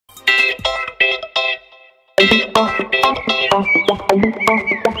Hi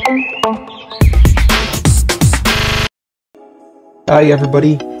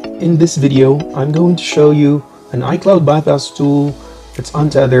everybody, in this video I'm going to show you an iCloud bypass tool that's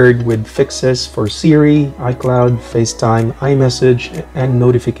untethered with fixes for Siri, iCloud, Facetime, iMessage, and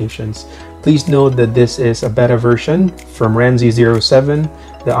notifications. Please note that this is a beta version from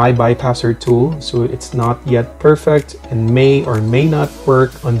Ramsey07, the iBypasser tool, so it's not yet perfect and may or may not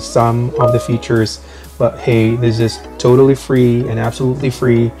work on some of the features, but hey, this is totally free and absolutely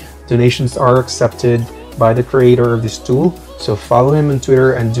free. Donations are accepted by the creator of this tool, so follow him on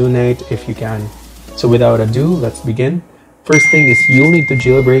Twitter and donate if you can. So without ado, let's begin. First thing is you'll need to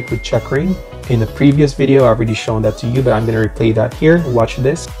jailbreak with checkring. In the previous video I've already shown that to you, but I'm going to replay that here. Watch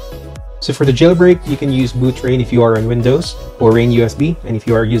this. So for the jailbreak, you can use boot rain if you are on Windows, or rain USB, and if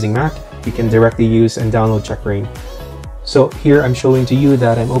you are using Mac, you can directly use and download checkring. So here I'm showing to you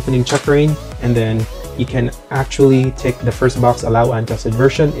that I'm opening checkring, and then you can actually tick the first box, allow untested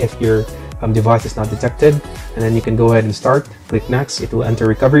version, if your device is not detected, and then you can go ahead and start. Click next. It will enter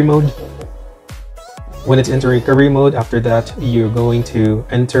recovery mode. When it's entering recovery mode, after that you're going to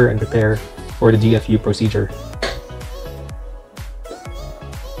enter and prepare for the DFU procedure.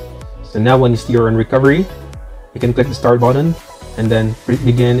 So now once you're in recovery, you can click the start button and then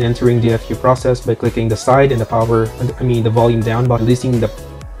begin entering DFU process by clicking the side and the the volume down button, releasing the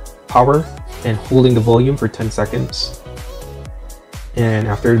power and holding the volume for 10 seconds. And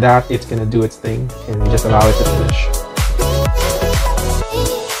after that, it's gonna do its thing and just allow it to finish.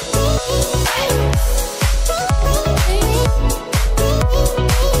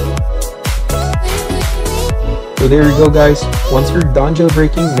 So there you go guys, once you're done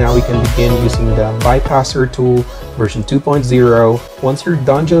jailbreaking, now we can begin using the bypasser tool version 2.0. Once you're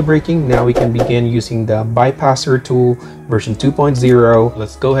done jailbreaking, now we can begin using the bypasser tool version 2.0.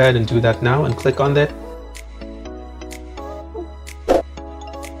 Let's go ahead and do that now and click on that.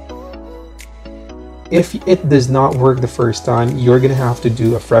 If it does not work the first time, you're gonna have to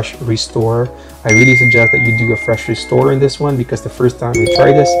do a fresh restore. I really suggest that you do a fresh restore in this one, because the first time I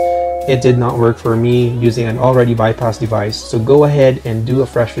tried this, it did not work for me using an already bypassed device. So go ahead and do a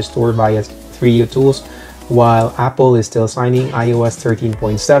fresh restore via 3U Tools while Apple is still signing iOS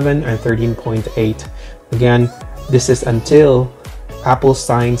 13.7 and 13.8. Again, this is until Apple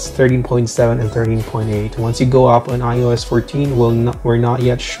signs 13.7 and 13.8. Once you go up on iOS 14, we're not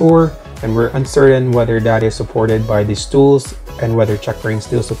yet sure, and we're uncertain whether that is supported by these tools and whether checkring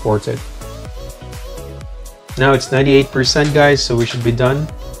still supports it. Now it's 98% guys, so we should be done.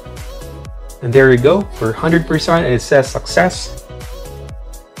 And there you go, we're 100% and it says success.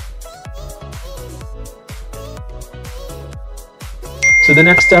 So the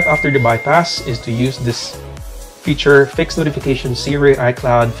next step after the bypass is to use this feature, fix notifications, Siri,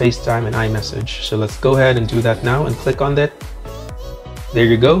 iCloud, Facetime, and iMessage. So let's go ahead and do that now and click on that. There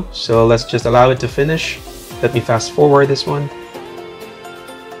you go. So let's just allow it to finish. Let me fast forward this one.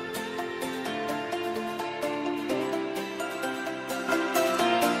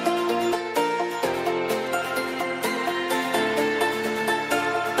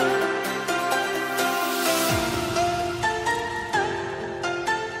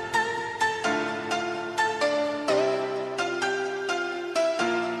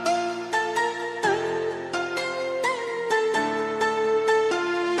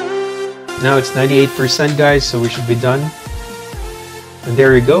 Now it's 98% guys, so we should be done. And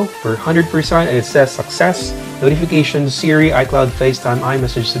there you go, we're 100% and it says success. Notifications, Siri, iCloud, Facetime,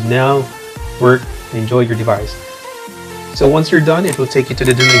 iMessage should now work and enjoy your device. So once you're done, it will take you to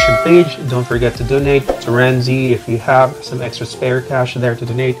the donation page. Don't forget to donate to Ramsey if you have some extra spare cash there to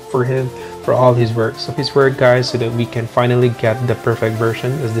donate for him for all his work. So his work guys, so that we can finally get the perfect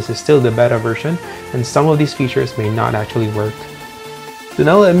version, as this is still the beta version and some of these features may not actually work. So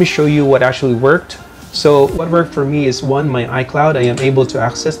now let me show you what actually worked. So what worked for me is one, my iCloud. I am able to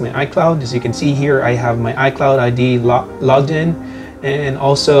access my iCloud. As you can see here, I have my iCloud ID logged in, and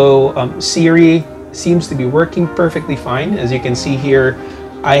also Siri seems to be working perfectly fine. As you can see here,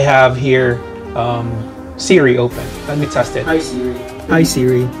 I have here Siri open. Let me test it. Hi Siri. Hi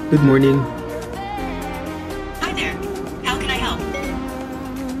Siri, good morning. Hi there, how can I help?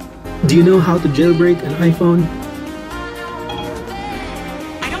 Do you know how to jailbreak an iPhone?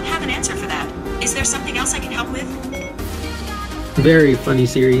 Is there something else I can help with? Very funny,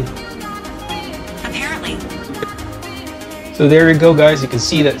 Siri. Apparently. So there you go guys, you can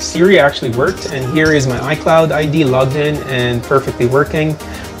see that Siri actually worked, and here is my iCloud ID logged in and perfectly working.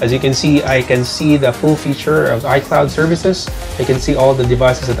 As you can see, I can see the full feature of iCloud services. I can see all the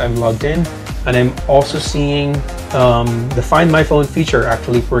devices that I'm logged in, and I'm also seeing the Find My Phone feature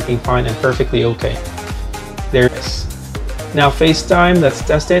actually working fine and perfectly okay. There it is. Now FaceTime, let's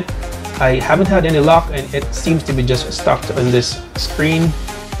test it. I haven't had any luck, and it seems to be just stuck on this screen.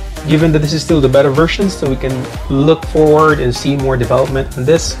 Given that this is still the beta version, so we can look forward and see more development on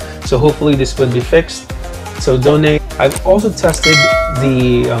this. So hopefully this will be fixed. So donate. I've also tested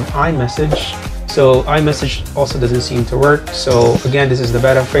the iMessage. So iMessage also doesn't seem to work. So again, this is the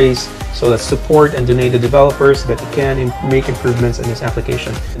beta phase. So let's support and donate the developers so that we can make improvements in this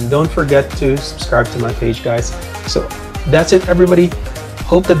application. And don't forget to subscribe to my page, guys. So that's it, everybody.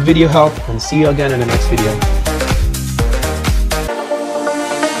 Hope that video helped, and see you again in the next video.